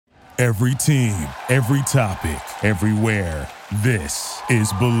Every team, every topic, everywhere. This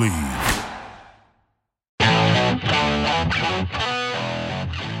is Believe.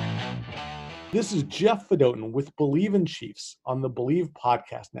 This is Jeff Fedotin with Believe in Chiefs on the Believe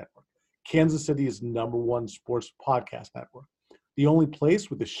Podcast Network, Kansas City's #1 sports podcast network, the only place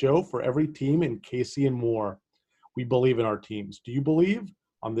with a show for every team in KC and more. We believe in our teams. Do you believe?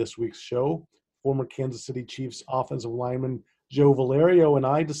 On this week's show, former Kansas City Chiefs offensive lineman Joe Valerio and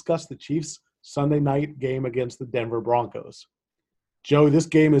I discuss the Chiefs' Sunday night game against the Denver Broncos. Joe, this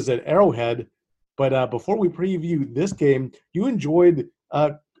game is at Arrowhead, but before we preview this game, you enjoyed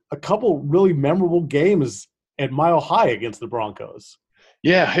a couple really memorable games at Mile High against the Broncos.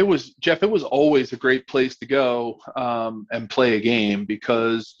 Yeah, it was, Jeff, it was always a great place to go and play a game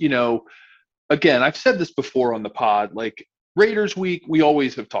because, again, I've said this before on the pod, like Raiders Week, we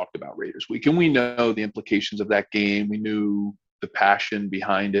always have talked about Raiders Week, and we know the implications of that game. We knew the passion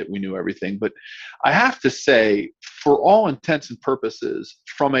behind it. We knew everything. But I have to say, for all intents and purposes,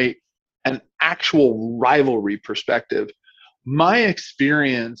 from an actual rivalry perspective, my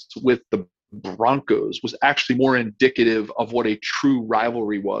experience with the Broncos was actually more indicative of what a true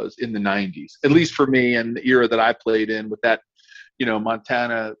rivalry was in the 90s, at least for me and the era that I played in with that,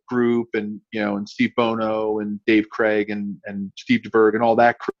 Montana group and Steve Bono and Dave Craig and Steve DeBerg and all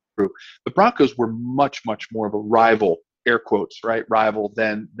that crew. The Broncos were much, much more of a rival, air quotes, right? Rival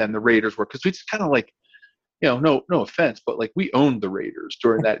than the Raiders were. Cause we just kind of like, no offense, but like we owned the Raiders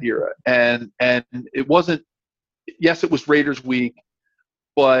during that era. And it wasn't, yes, it was Raiders Week,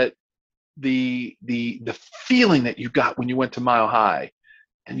 but the feeling that you got when you went to Mile High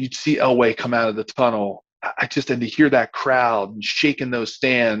and you'd see Elway come out of the tunnel, and to hear that crowd and shaking those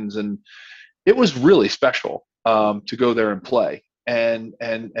stands, and it was really special to go there and play. And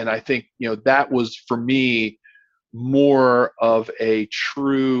I think, that was for me more of a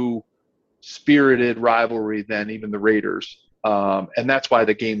true spirited rivalry than even the Raiders. And that's why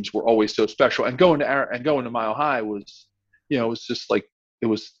the games were always so special. And going to Mile High was, it was just like, it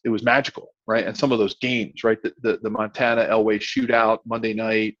was magical, right? And some of those games, right? The Montana Elway shootout Monday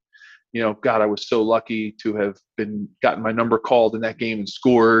night, God, I was so lucky to have gotten my number called in that game and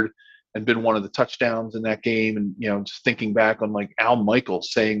scored and been one of the touchdowns in that game. And, just thinking back on like Al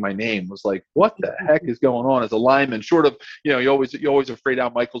Michaels saying my name was like, what the heck is going on as a lineman? Short of, you're always afraid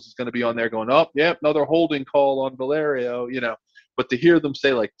Al Michaels is going to be on there going, oh, yep, another holding call on Valerio, but to hear them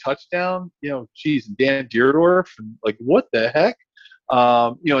say like touchdown, geez, Dan Dierdorf, and like, what the heck?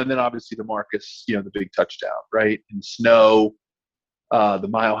 And then obviously the Marcus, the big touchdown, right? And snow, the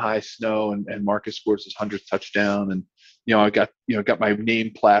Mile High snow, and Marcus scores his 100th touchdown. And, I got my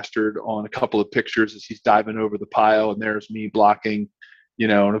name plastered on a couple of pictures as he's diving over the pile, and there's me blocking,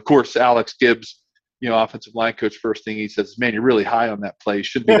 and of course, Alex Gibbs, offensive line coach, first thing he says, man, you're really high on that play. You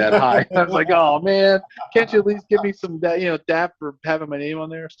shouldn't be that high. I was like, oh man, can't you at least give me some, dap for having my name on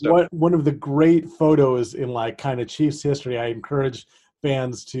there? So. One of the great photos in like kind of Chiefs history, I encourage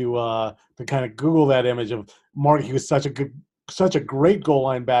fans to kind of Google that image of Mark. He was such a great goal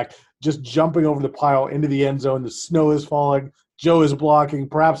line back, just jumping over the pile into the end zone. The snow is falling. Joe is blocking,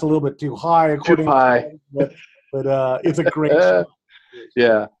 perhaps a little bit too high. Too high. But it's a great shot.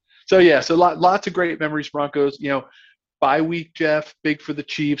 Yeah. So lots of great memories, Broncos. Bye week, Jeff, big for the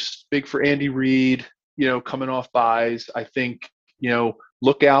Chiefs, big for Andy Reid, coming off buys. I think,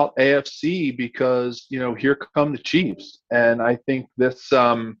 look out AFC because, here come the Chiefs. And I think this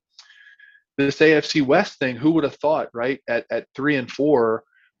AFC West thing, who would have thought, right? At 3-4,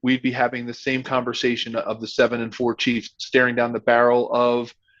 we'd be having the same conversation of the 7-4 Chiefs staring down the barrel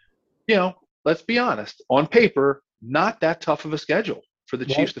of, let's be honest, on paper, not that tough of a schedule for the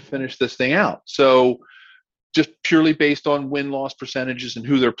Chiefs to finish this thing out. So just purely based on win-loss percentages and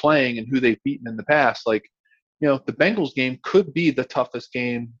who they're playing and who they've beaten in the past, like, the Bengals game could be the toughest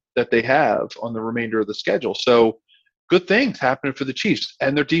game that they have on the remainder of the schedule. So good things happening for the Chiefs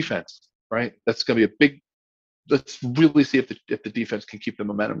and their defense. Right, that's going to be a big. Let's really see if the defense can keep the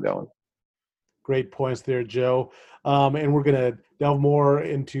momentum going. Great points there, Joe. And we're going to delve more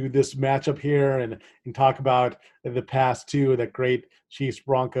into this matchup here and talk about the past two, that great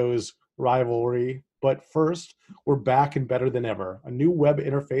Chiefs-Broncos rivalry. But first, we're back and better than ever. A new web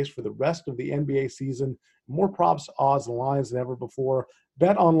interface for the rest of the NBA season, more props, odds, and lines than ever before.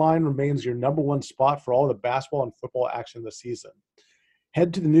 BetOnline remains your #1 spot for all the basketball and football action this season.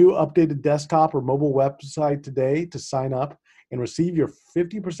 Head to the new updated desktop or mobile website today to sign up and receive your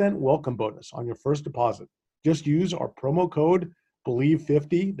 50% welcome bonus on your first deposit. Just use our promo code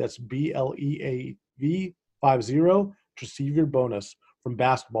BELIEVE50, that's BLEAV50, to receive your bonus. from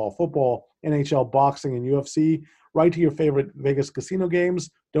basketball, football, NHL, boxing, and UFC, right to your favorite Vegas casino games.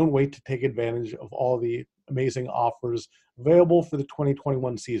 Don't wait to take advantage of all the amazing offers available for the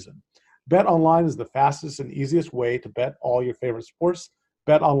 2021 season. Bet Online is the fastest and easiest way to bet all your favorite sports.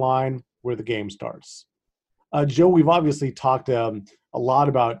 Bet Online, where the game starts. Joe, we've obviously talked a lot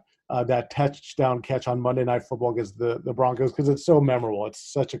about that touchdown catch on Monday Night Football against the Broncos because it's so memorable.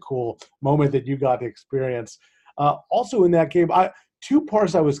 It's such a cool moment that you got to experience. Also in that game, two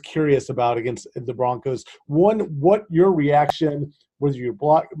parts I was curious about against the Broncos. One, what your reaction was, your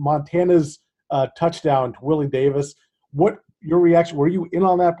block Montana's touchdown to Willie Davis. What your reaction? Were you in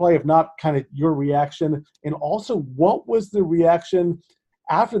on that play? If not, kind of your reaction. And also, what was the reaction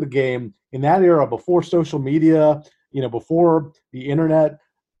after the game in that era, before social media, before the internet?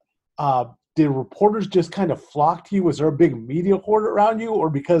 Did reporters just kind of flock to you? Was there a big media horde around you, or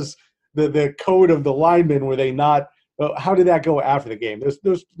because the code of the linemen, were they not? How did that go after the game?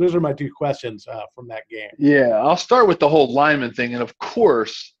 Those are my two questions from that game. Yeah, I'll start with the whole lineman thing. And of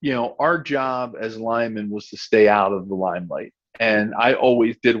course, our job as linemen was to stay out of the limelight. And I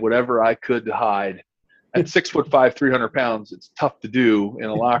always did whatever I could to hide. At 6'5", 300 pounds, it's tough to do in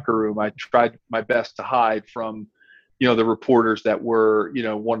a locker room. I tried my best to hide from, the reporters that were,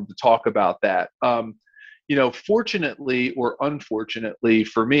 wanted to talk about that. Fortunately or unfortunately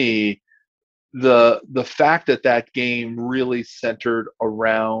for me, the fact that game really centered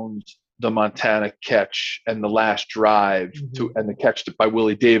around the Montana catch and the last drive and the catch by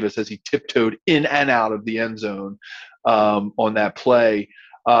Willie Davis as he tiptoed in and out of the end zone on that play.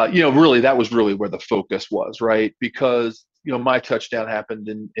 Really, that was really where the focus was, right? Because, my touchdown happened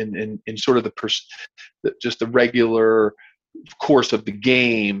in sort of just the regular course of the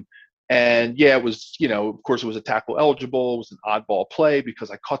game. And yeah, it was, of course it was a tackle eligible. It was an oddball play because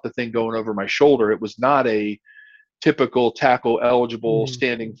I caught the thing going over my shoulder. It was not a typical tackle eligible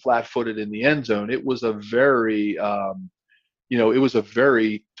standing flat footed in the end zone. It was a very, it was a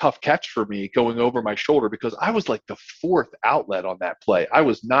very tough catch for me going over my shoulder because I was like the fourth outlet on that play. I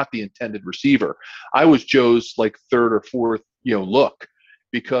was not the intended receiver. I was Joe's like third or fourth, look,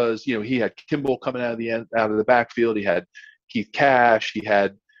 because, he had Kimball coming out of the backfield. He had Keith Cash. He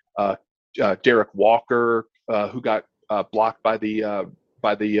had Derek Walker, who got blocked by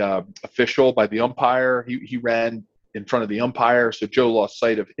the official, by the umpire. He ran in front of the umpire, so Joe lost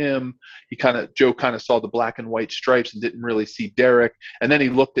sight of him. Joe kind of saw the black and white stripes and didn't really see Derek. And then he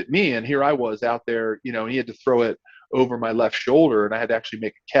looked at me, and here I was out there, and he had to throw it over my left shoulder, and I had to actually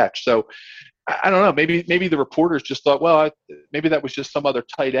make a catch. So I don't know, maybe the reporters just thought, well, maybe that was just some other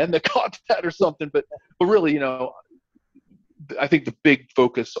tight end that caught that or something. But really, I think the big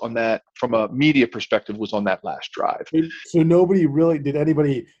focus on that from a media perspective was on that last drive. So nobody really did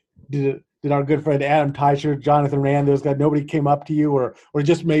our good friend Adam Teicher, Jonathan Rand, those guys, nobody came up to you or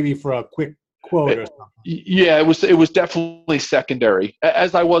just maybe for a quick quote or something? Yeah, it was definitely secondary.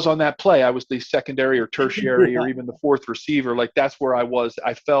 As I was on that play, I was the secondary or tertiary or even the fourth receiver. Like that's where I was.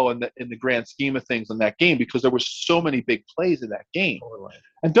 I fell in the grand scheme of things in that game because there were so many big plays in that game. Totally.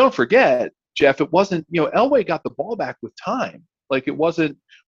 And don't forget, Jeff, it wasn't, Elway got the ball back with time. Like it wasn't,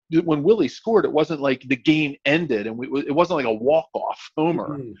 when Willie scored, it wasn't like the game ended and it wasn't like a walk-off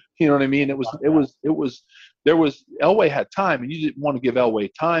homer. You know what I mean? Elway had time, and you didn't want to give Elway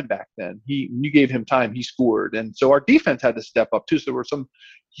time back then. You gave him time, he scored. And so our defense had to step up too. So there were some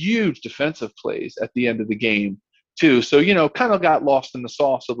huge defensive plays at the end of the game too. So, kind of got lost in the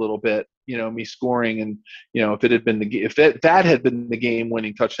sauce a little bit, me scoring. And, if it had been if that had been the game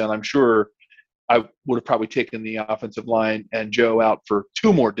winning touchdown, I'm sure I would have probably taken the offensive line and Joe out for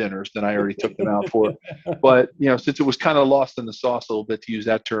 2 more dinners than I already took them out for. But, since it was kind of lost in the sauce a little bit, to use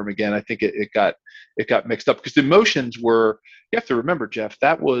that term again, I think it got mixed up because the emotions were, you have to remember, Jeff,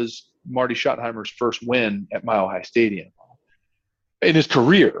 that was Marty Schottenheimer's first win at Mile High Stadium in his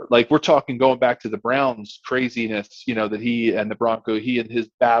career. Like we're talking going back to the Browns craziness, that he and the Broncos, he and his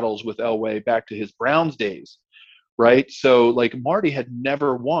battles with Elway back to his Browns days. Right. So like Marty had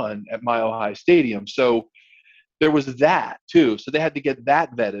never won at Mile High Stadium. So there was that too. So they had to get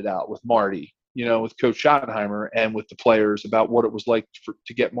that vetted out with Marty, with Coach Schottenheimer and with the players about what it was like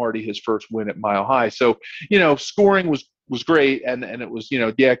to get Marty his first win at Mile High. So, scoring was great. And it was,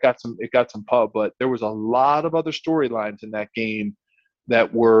 it got some pub, but there was a lot of other storylines in that game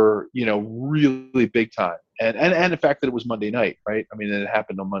that were, really big time. And the fact that it was Monday night, right? I mean, it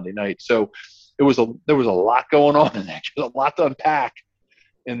happened on Monday night. So there was a lot going on in that. There's a lot to unpack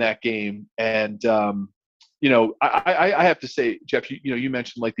in that game. And, I have to say, Jeff, you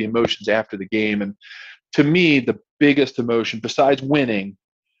mentioned like the emotions after the game. And to me, the biggest emotion besides winning,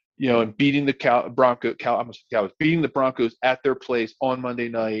 and beating the beating the Broncos at their place on Monday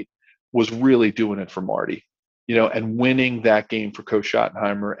night was really doing it for Marty, and winning that game for Coach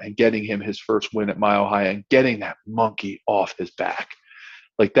Schottenheimer and getting him his first win at Mile High and getting that monkey off his back.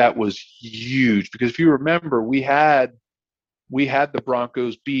 Like, that was huge, because if you remember, we had the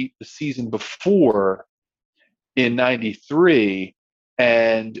Broncos beat the season before in '93,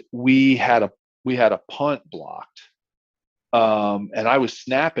 and we had a punt blocked. And I was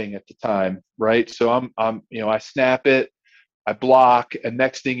snapping at the time, right? So I snap it, I block, and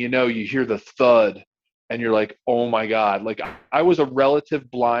next thing you know, you hear the thud, and you're like, oh my God. Like, I was a relative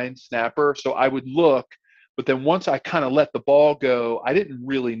blind snapper, so I would look, but then once I kind of let the ball go, I didn't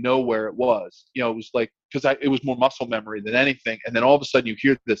really know where it was. It was like, because it was more muscle memory than anything. And then all of a sudden you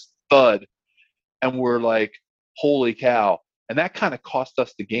hear this thud, and we're like, holy cow. And that kind of cost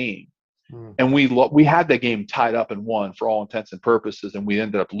us the game. And we had that game tied up and won for all intents and purposes, and we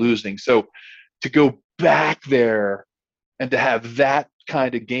ended up losing. So to go back there and to have that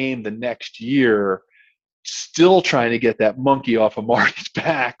kind of game the next year, still trying to get that monkey off of Marty's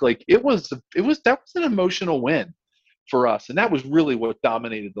back, like that was an emotional win for us, and that was really what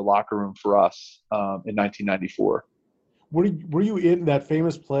dominated the locker room for us in 1994. Were you in that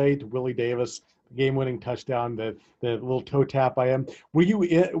famous play to Willie Davis, game-winning touchdown, the little toe tap by him? Were you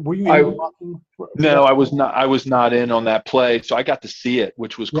in? No, I was not. I was not in on that play, so I got to see it,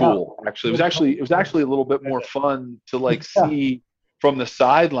 which was cool. Actually, it was actually a little bit more fun to see from the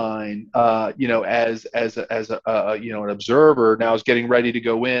sideline. As an observer. Now I was getting ready to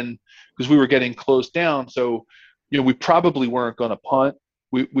go in because we were getting close down. So, we probably weren't going to punt.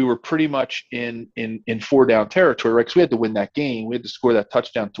 We were pretty much in 4-down territory, right? Because we had to win that game. We had to score that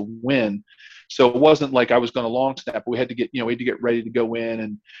touchdown to win. So it wasn't like I was going to long snap. We had to get ready to go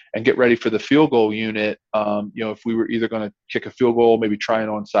in and get ready for the field goal unit. If we were either going to kick a field goal, maybe try an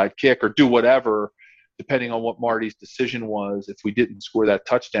onside kick or do whatever, depending on what Marty's decision was if we didn't score that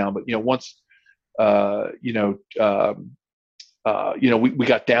touchdown. But, once, we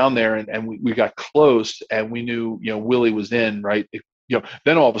got down there and we got close and we knew, Willie was in, right?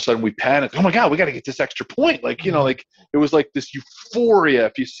 Then all of a sudden we panicked. Oh my God, we got to get this extra point. Like, it was like this euphoria.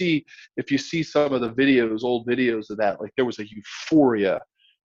 If you see some of the videos, old videos of that, like there was a euphoria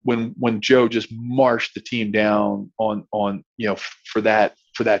when Joe just marched the team down on for that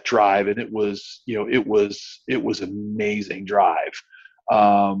drive. And it was an amazing drive.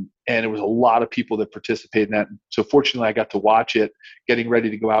 And it was a lot of people that participated in that. So fortunately I got to watch it getting ready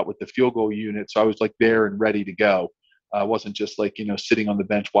to go out with the field goal unit. So I was like there and ready to go. I wasn't just like, sitting on the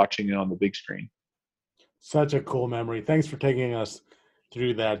bench watching it on the big screen. Such a cool memory. Thanks for taking us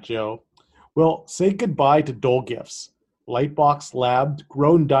through that, Joe. Well, say goodbye to dull gifts. Lightbox Lab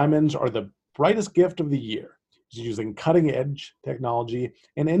grown diamonds are the brightest gift of the year. Using cutting-edge technology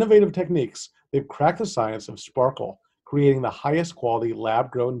and innovative techniques, they've cracked the science of sparkle, creating the highest quality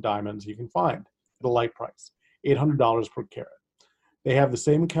lab-grown diamonds you can find at the light price, $800 per carat. They have the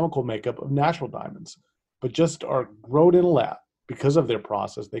same chemical makeup of natural diamonds, but just are grown in a lab. Because of their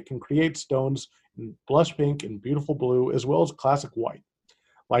process, they can create stones in blush pink and beautiful blue, as well as classic white.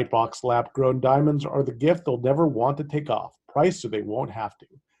 Lightbox lab-grown diamonds are the gift they'll never want to take off, priced so they won't have to.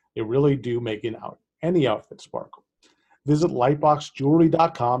 They really do make any outfit sparkle. Visit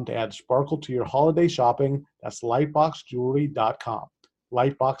lightboxjewelry.com to add sparkle to your holiday shopping. That's lightboxjewelry.com.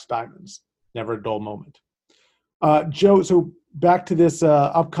 Lightbox diamonds, never a dull moment. Joe, so back to this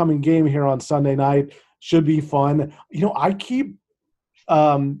upcoming game here on Sunday night. Should be fun. I keep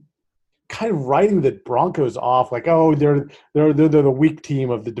kind of writing the Broncos off, like, oh, they're the weak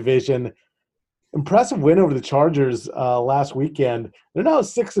team of the division. Impressive win over the Chargers last weekend. They're now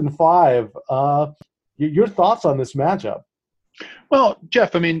 6-5. Your thoughts on this matchup? Well,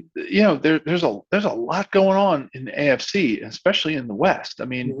 Jeff, I mean, there's a lot going on in the AFC, especially in the West. I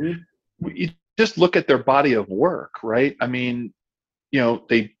mean, you just look at their body of work, right? I mean,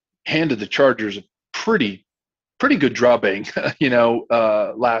 they handed the Chargers a pretty good drubbing,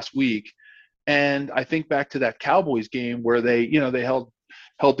 last week. And I think back to that Cowboys game where they held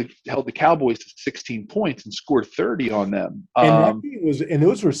the Cowboys to 16 points and scored 30 on them. And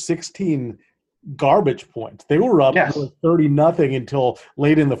those were 16 garbage points. They were up 30-0 until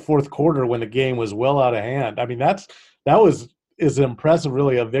late in the fourth quarter when the game was well out of hand. I mean, that was as impressive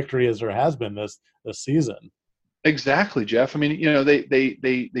really a victory as there has been this season. Exactly, Jeff. I mean, they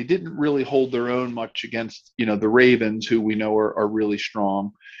didn't really hold their own much against, the Ravens, who we know are really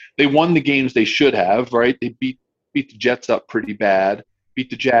strong. They won the games they should have, right? They beat the Jets up pretty bad, beat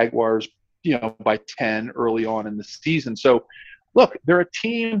the Jaguars, by 10 early on in the season. So, look, they're a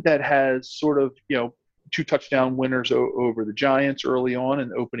team that has sort of, two touchdown winners over the Giants early on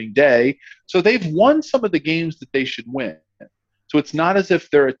in opening day. So they've won some of the games that they should win. So it's not as if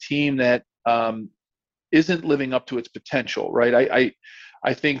they're a team that isn't living up to its potential, right?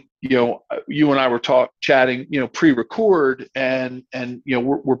 I think, you and I were chatting, pre-record, and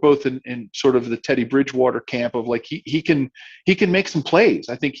we're both in sort of the Teddy Bridgewater camp of like he can make some plays.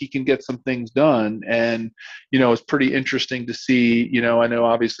 I think he can get some things done, and it's pretty interesting to see. I know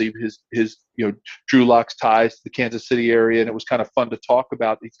obviously his Drew Lock's ties to the Kansas City area, and it was kind of fun to talk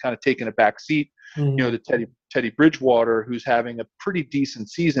about. He's kind of taken a back seat, to Teddy Bridgewater, who's having a pretty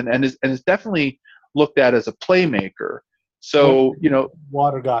decent season and is definitely looked at as a playmaker. So,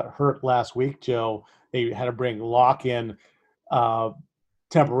 Water got hurt last week, Joe. They had to bring Locke in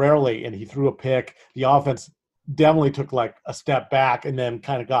temporarily, and he threw a pick. The offense definitely took like a step back and then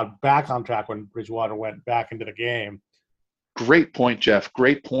kind of got back on track when Bridgewater went back into the game. Great point, Jeff.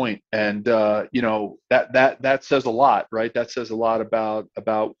 Great point. And, that says a lot, right? That says a lot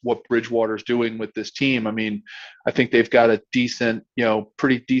about what Bridgewater's doing with this team. I mean, I think they've got a decent,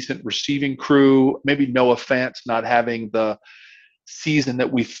 pretty decent receiving crew. Maybe Noah Fant's not having the season that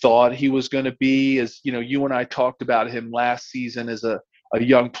we thought he was going to be. As, you and I talked about him last season as a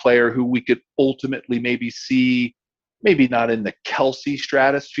young player who we could ultimately maybe see, maybe not in the Kelsey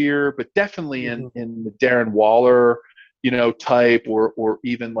stratosphere, but definitely in the Darren Waller type, or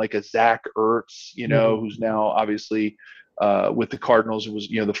even like a Zach Ertz, who's now obviously with the Cardinals, who was,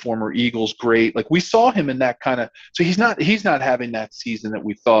 the former Eagles great. Like we saw him in that kind of, so he's not having that season that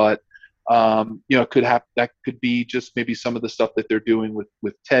we thought, could have. That could be just maybe some of the stuff that they're doing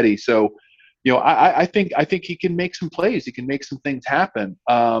with Teddy. So, I think he can make some plays. He can make some things happen.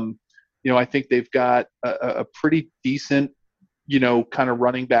 I think they've got a pretty decent, kind of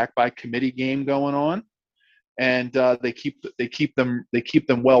running back by committee game going on. And they keep them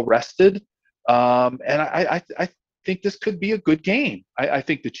well rested, and I think this could be a good game. I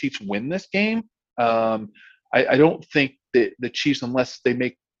think the Chiefs win this game. I don't think that the Chiefs, unless they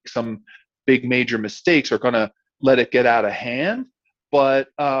make some big major mistakes, are going to let it get out of hand. But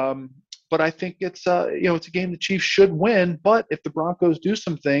I think it's it's a game the Chiefs should win. But if the Broncos do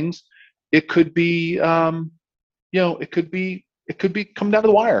some things, it could be it could be come down to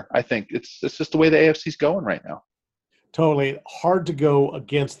the wire. I think it's just the way the AFC's going right now. Totally hard to go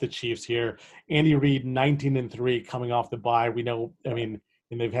against the Chiefs here. Andy Reid 19-3 coming off the bye. We know, and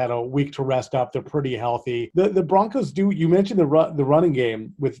they've had a week to rest up. They're pretty healthy. The Broncos do. You mentioned the running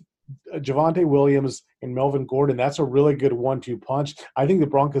game with Javonte Williams and Melvin Gordon. That's a really good 1-2 punch. I think the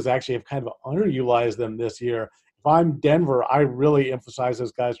Broncos actually have kind of underutilized them this year. If I'm Denver, I really emphasize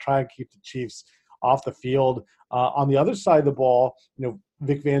those guys. Try and keep the Chiefs off the field. On the other side of the ball,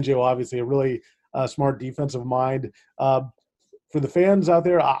 Vic Fangio, obviously a really smart defensive mind. For the fans out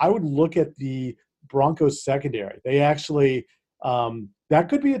there, I would look at the Broncos secondary. They actually that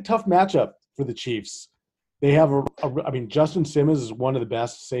could be a tough matchup for the Chiefs. They have Justin Simmons is one of the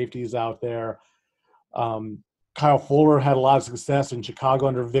best safeties out there. Kyle Fuller had a lot of success in Chicago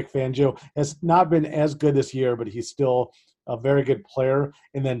under Vic Fangio. Has not been as good this year, but he's still a very good player.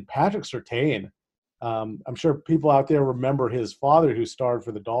 And then Patrick Surtain. I'm sure people out there remember his father, who starred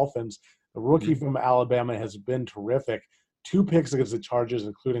for the Dolphins. The rookie from Alabama has been terrific. 2 picks against the Chargers,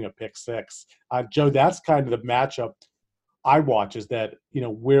 including a pick 6. Joe, that's kind of the matchup I watch, is that,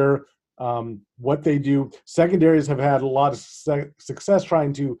 where what they do. Secondaries have had a lot of success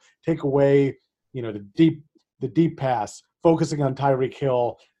trying to take away, the deep pass, focusing on Tyreek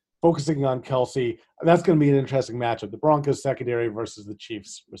Hill, focusing on Kelsey. That's going to be an interesting matchup. The Broncos secondary versus the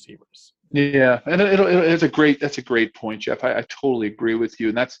Chiefs receivers. Yeah, and that's a great point, Jeff. I totally agree with you,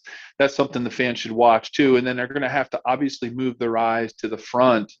 and that's something the fans should watch too. And then they're going to have to obviously move their eyes to the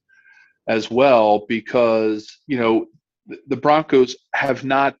front as well, because the Broncos have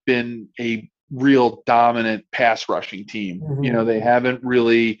not been a real dominant pass rushing team. Mm-hmm. They haven't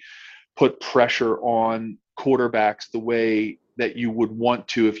really put pressure on quarterbacks the way that you would want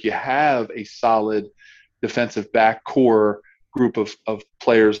to if you have a solid defensive back core group of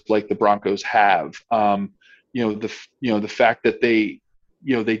players like the Broncos have. The fact that they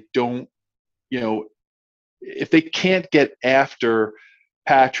don't, if they can't get after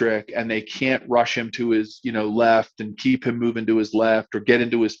Patrick and they can't rush him to his, left and keep him moving to his left, or get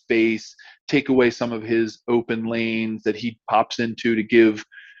into his face, take away some of his open lanes that he pops into to give,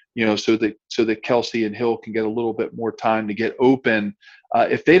 so that Kelsey and Hill can get a little bit more time to get open.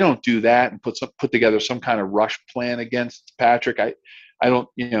 If they don't do that and put together some kind of rush plan against Patrick, I don't,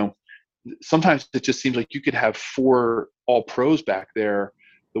 sometimes it just seems like you could have 4 all-pros back there.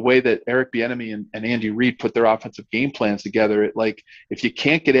 The way that Eric Bieniemy and Andy Reid put their offensive game plans together, if you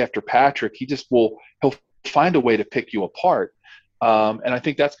can't get after Patrick, he'll find a way to pick you apart. And I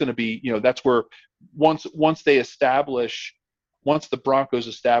think that's going to be, that's where once the Broncos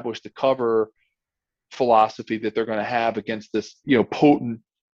establish the cover philosophy that they're going to have against this, potent,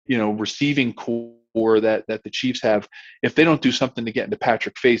 receiving core that the Chiefs have, if they don't do something to get into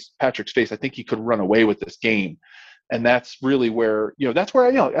Patrick's face, I think he could run away with this game. And that's really where, that's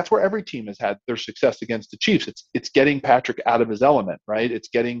where every team has had their success against the Chiefs. It's getting Patrick out of his element, right? It's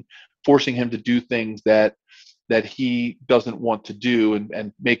forcing him to do things that he doesn't want to do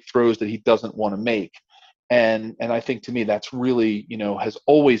and make throws that he doesn't want to make. And I think, to me, that's really, has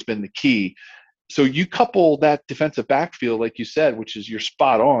always been the key. So you couple that defensive backfield, like you said, which is you're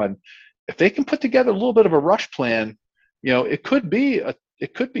spot on. If they can put together a little bit of a rush plan, it could be a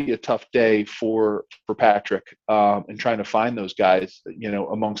tough day for Patrick in trying to find those guys,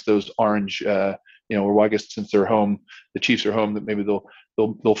 amongst those orange, or I guess since they're home, the Chiefs are home, that maybe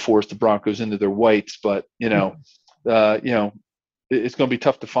they'll force the Broncos into their whites. But it's going to be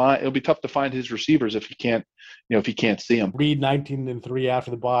tough to find. It'll be tough to find his receivers if he can't see them. Reed 19-3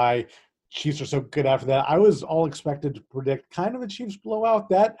 after the bye. Chiefs are so good after that. I was all expected to predict kind of a Chiefs blowout.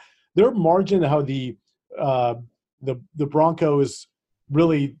 That their margin, how the Broncos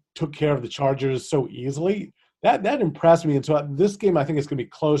really took care of the Chargers so easily, that impressed me. And so this game, I think it's going to be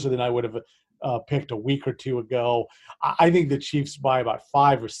closer than I would have picked a week or two ago. I think the Chiefs by about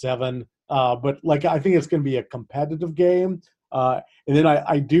 5 or 7. But I think it's going to be a competitive game. And then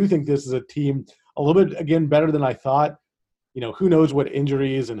I do think this is a team a little bit, again, better than I thought. Who knows what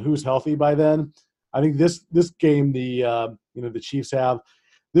injuries and who's healthy by then. I think this game the Chiefs have,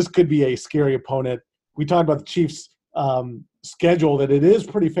 this could be a scary opponent. We talked about the Chiefs' schedule, that it is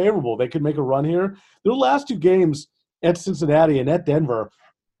pretty favorable. They could make a run here. Their last 2 games at Cincinnati and at Denver,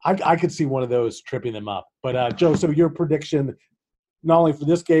 I could see one of those tripping them up. But Joe, so your prediction, not only for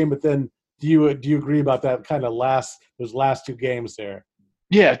this game, but then do you agree about that kind of those last 2 games there?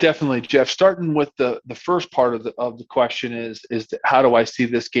 Yeah, definitely, Jeff. Starting with the first part of the question is how do I see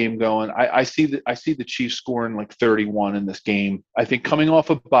this game going? I see the Chiefs scoring like 31 in this game. I think coming off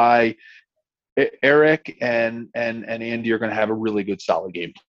a bye, Eric and Andy are going to have a really good, solid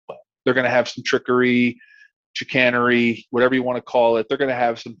game plan. They're going to have some trickery, chicanery, whatever you want to call it. They're going to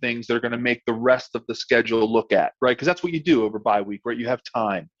have some things that are going to make the rest of the schedule look at, right? Because that's what you do over bye week, right? You have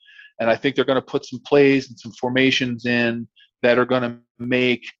time. And I think they're going to put some plays and some formations in that are going to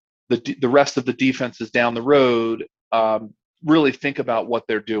make the rest of the defenses down the road really think about what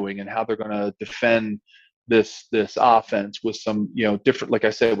they're doing and how they're going to defend this offense with some, different, like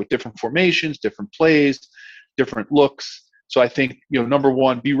I said, with different formations, different plays, different looks. So I think, number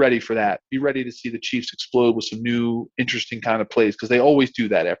one, be ready for that. Be ready to see the Chiefs explode with some new, interesting kind of plays, because they always do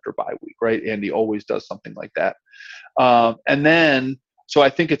that after bye week, right? Andy always does something like that. And then, so I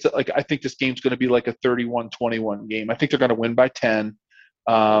think this game's going to be like a 31-21 game. I think they're going to win by 10.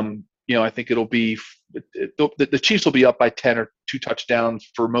 I think it'll be the Chiefs will be up by 10 or 2 touchdowns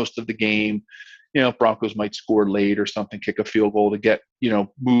for most of the game. Broncos might score late or something, kick a field goal to get,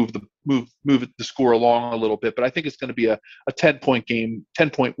 move the score along a little bit. But I think it's going to be a 10-point game,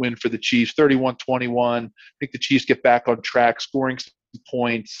 10-point win for the Chiefs, 31-21. I think the Chiefs get back on track, scoring some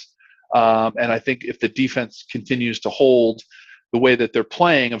points. And I think if the defense continues to hold the way that they're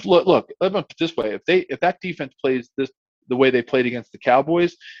playing, look, let me put it this way: if that defense plays the way they played against the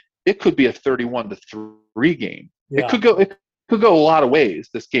Cowboys, it could be a 31-3 game. Yeah. It could go a lot of ways,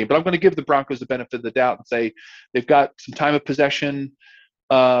 this game. But I'm going to give the Broncos the benefit of the doubt and say they've got some time of possession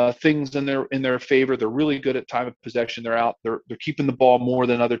things in their favor. They're really good at time of possession. They're keeping the ball more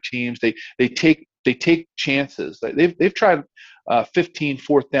than other teams. They take chances. They've tried 15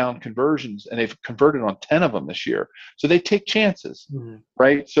 fourth down conversions, and they've converted on 10 of them this year. So they take chances,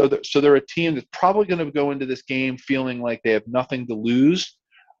 right? So they're a team that's probably going to go into this game feeling like they have nothing to lose.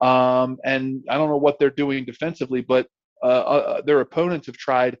 And I don't know what they're doing defensively, but their opponents have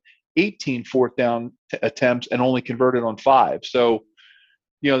tried 18 fourth down attempts and only converted on 5. So,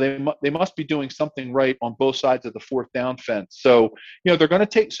 they must be doing something right on both sides of the fourth down fence. So, they're going to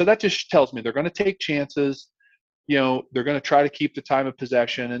take. So that just tells me they're going to take chances. They're going to try to keep the time of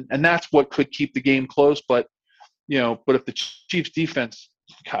possession, and that's what could keep the game close. But if the Chiefs defense,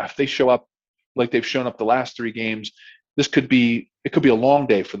 if they show up like they've shown up the last 3 games, it could be a long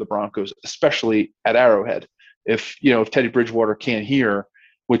day for the Broncos, especially at Arrowhead. If Teddy Bridgewater can't hear,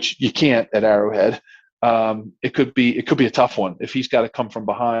 which you can't at Arrowhead, it could be a tough one if he's got to come from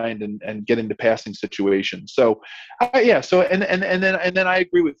behind and get into passing situations. So, So and then I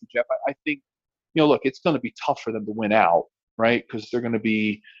agree with you, Jeff. I think look, it's going to be tough for them to win out, right? Because they're going to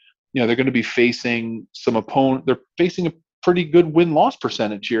be, they're going to be facing some opponent. They're facing pretty good win-loss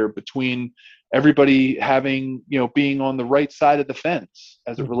percentage here between everybody having, being on the right side of the fence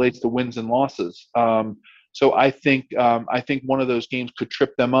as it relates to wins and losses. So I think one of those games could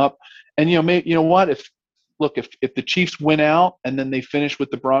trip them up. And maybe, if the Chiefs win out and then they finish with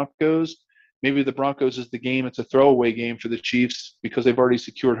the Broncos, maybe the Broncos is the game. It's a throwaway game for the Chiefs because they've already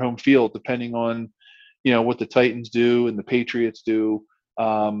secured home field, depending on what the Titans do and the Patriots do.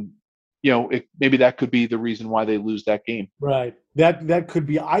 Maybe that could be the reason why they lose that game. Right. That could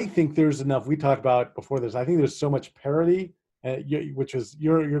be. I think there's enough. We talked about before this. I think there's so much parity, which was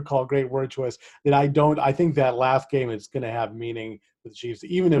your call, great word choice. That I think that last game is going to have meaning for the Chiefs,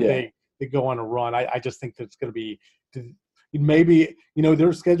 even if they go on a run. I just think that it's going to be maybe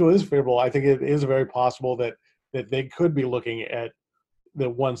their schedule is favorable. I think it is very possible that they could be looking at the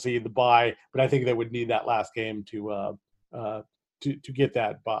 1 seed, the bye, but I think they would need that last game to get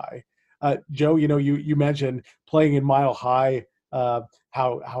that bye. Joe, you mentioned playing in Mile High, how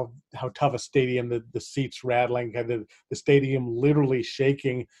tough a stadium, the seats rattling, kind of the stadium literally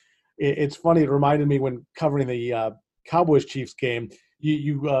shaking. It's funny. It reminded me when covering the Cowboys-Chiefs game,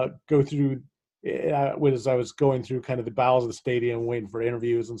 you go through as I was going through kind of the bowels of the stadium, waiting for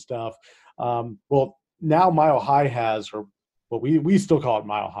interviews and stuff. Well, now Mile High has, or well, we still call it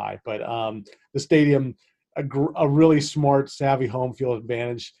Mile High, but the stadium, a really smart, savvy home field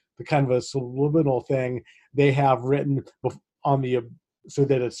advantage. The kind of a subliminal thing they have written on so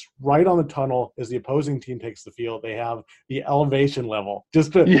that it's right on the tunnel as the opposing team takes the field. They have the elevation level,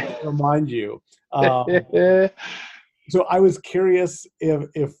 just to remind you. So I was curious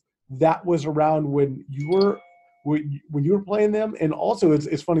if that was around when you were playing them. And also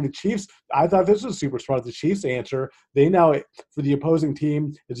it's funny, the Chiefs, I thought this was super smart. The Chiefs answer, they now, for the opposing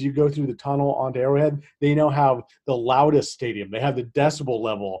team, as you go through the tunnel onto Arrowhead, they now have the loudest stadium. They have the decibel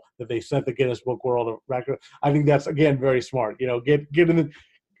level that they set the Guinness Book World Record. I think that's, again, very smart. Get in the,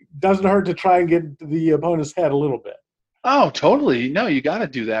 doesn't hurt to try and get the opponent's head a little bit. Oh, totally. No, you got to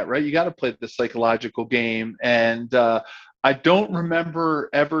do that, right? You got to play the psychological game. And I don't remember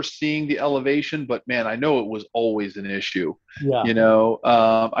ever seeing the elevation, but man, I know it was always an issue. Yeah.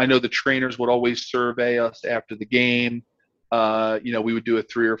 I know the trainers would always survey us after the game. We would do a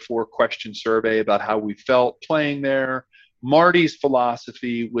 3 or 4 question survey about how we felt playing there. Marty's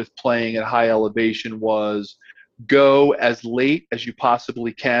philosophy with playing at high elevation was go as late as you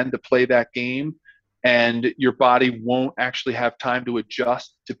possibly can to play that game, and your body won't actually have time to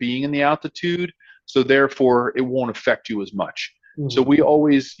adjust to being in the altitude. So therefore, it won't affect you as much. Mm-hmm. So we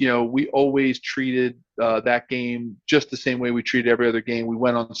always treated that game just the same way we treated every other game. We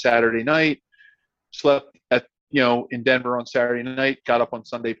went on Saturday night, slept in Denver on Saturday night, got up on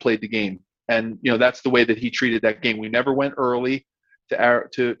Sunday, played the game, and that's the way that he treated that game. We never went early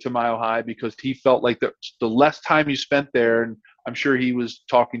to Mile High because he felt like the less time you spent there, and I'm sure he was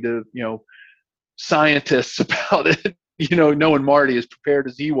talking to scientists about it. Knowing Marty as prepared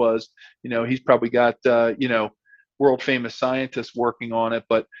as he was, he's probably got, world famous scientists working on it,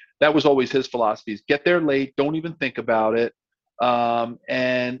 but that was always his philosophy: is get there late, don't even think about it. And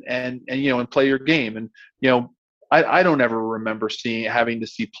play your game. And, I don't ever remember having to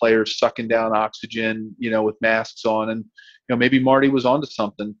see players sucking down oxygen, with masks on, and, maybe Marty was onto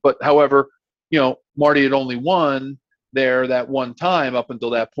something, but however, Marty had only won there that one time up until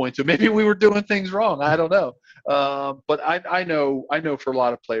that point. So maybe we were doing things wrong. I don't know. But I know for a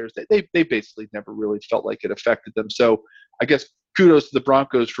lot of players, they basically never really felt like it affected them. So I guess kudos to the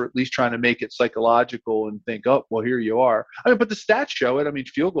Broncos for at least trying to make it psychological and think, oh, well, here you are. But the stats show it.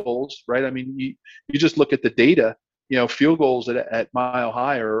 Field goals, right? You just look at the data, field goals at Mile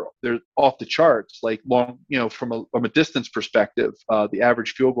High they're off the charts, like long, from a distance perspective, the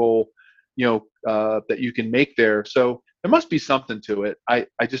average field goal, that you can make there. So there must be something to it. I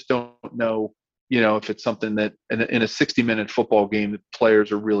just don't know, if it's something that in a 60-minute football game that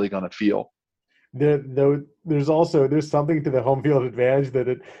players are really going to feel. There's something to the home field advantage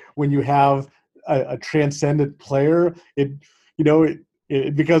that when you have a transcendent player,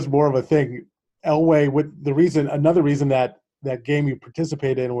 it becomes more of a thing. Elway, another reason that game you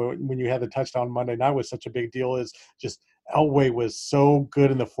participated in when you had the touchdown Monday night was such a big deal is just Elway was so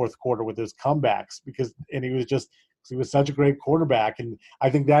good in the fourth quarter with his comebacks he was such a great quarterback. And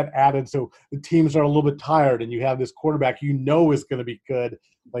I think that added, so the teams are a little bit tired and you have this quarterback is going to be good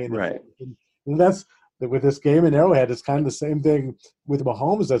playing. Right. And that's with this game in Arrowhead, it's kind of the same thing with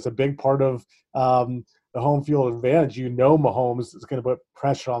Mahomes. That's a big part of the home field advantage. Mahomes is going to put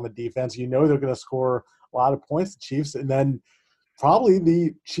pressure on the defense. They're going to score a lot of points, the Chiefs, and then probably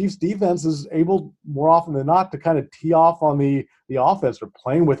the Chiefs defense is able more often than not to kind of tee off on the offense. They're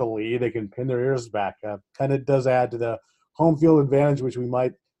playing with a lead. They can pin their ears back. Kind of does add to the home field advantage, which we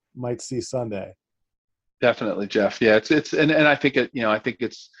might see Sunday. Definitely, Jeff. Yeah, it's and I think I think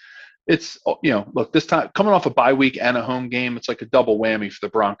it's look, this time coming off a bye week and a home game, it's like a double whammy for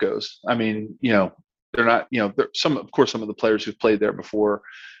the Broncos. I mean, they're not, some of the players who've played there before,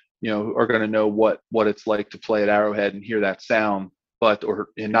 are going to know what it's like to play at Arrowhead and hear that sound,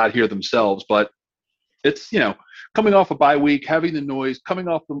 and not hear themselves. But it's, coming off a bye week, having the noise, coming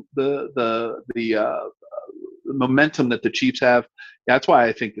off the momentum that the Chiefs have. That's why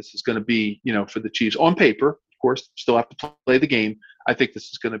I think this is going to be, for the Chiefs on paper, of course, still have to play the game. I think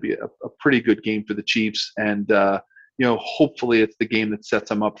this is going to be a pretty good game for the Chiefs. And, hopefully it's the game that sets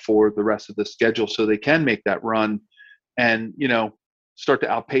them up for the rest of the schedule so they can make that run and, start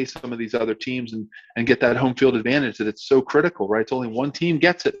to outpace some of these other teams and get that home field advantage that it's so critical, right? It's only one team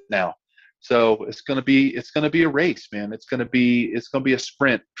gets it now. So it's going to be a race, man. It's going to be a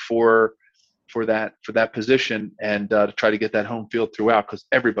sprint for that position and to try to get that home field throughout, because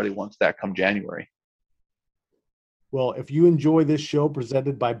everybody wants that come January. Well, if you enjoy this show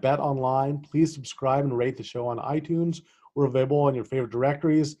presented by Bet Online, please subscribe and rate the show on iTunes. We're available on your favorite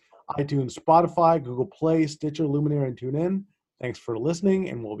directories: iTunes, Spotify, Google Play, Stitcher, Luminary, and TuneIn. Thanks for listening,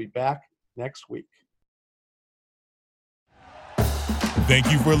 and we'll be back next week.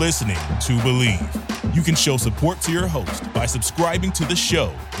 Thank you for listening to Believe. You can show support to your host by subscribing to the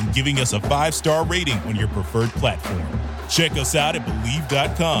show and giving us a 5-star rating on your preferred platform. Check us out at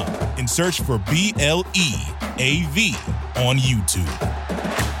Believe.com and search for BLEAV on YouTube.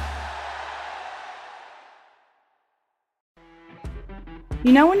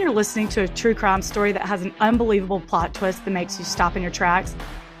 You know when you're listening to a true crime story that has an unbelievable plot twist that makes you stop in your tracks?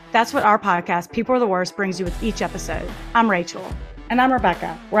 That's what our podcast, People Are the Worst, brings you with each episode. I'm Rachel. And I'm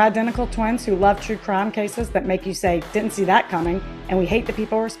Rebecca. We're identical twins who love true crime cases that make you say, didn't see that coming, and we hate the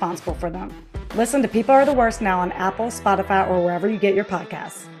people responsible for them. Listen to People Are the Worst now on Apple, Spotify, or wherever you get your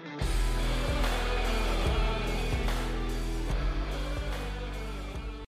podcasts.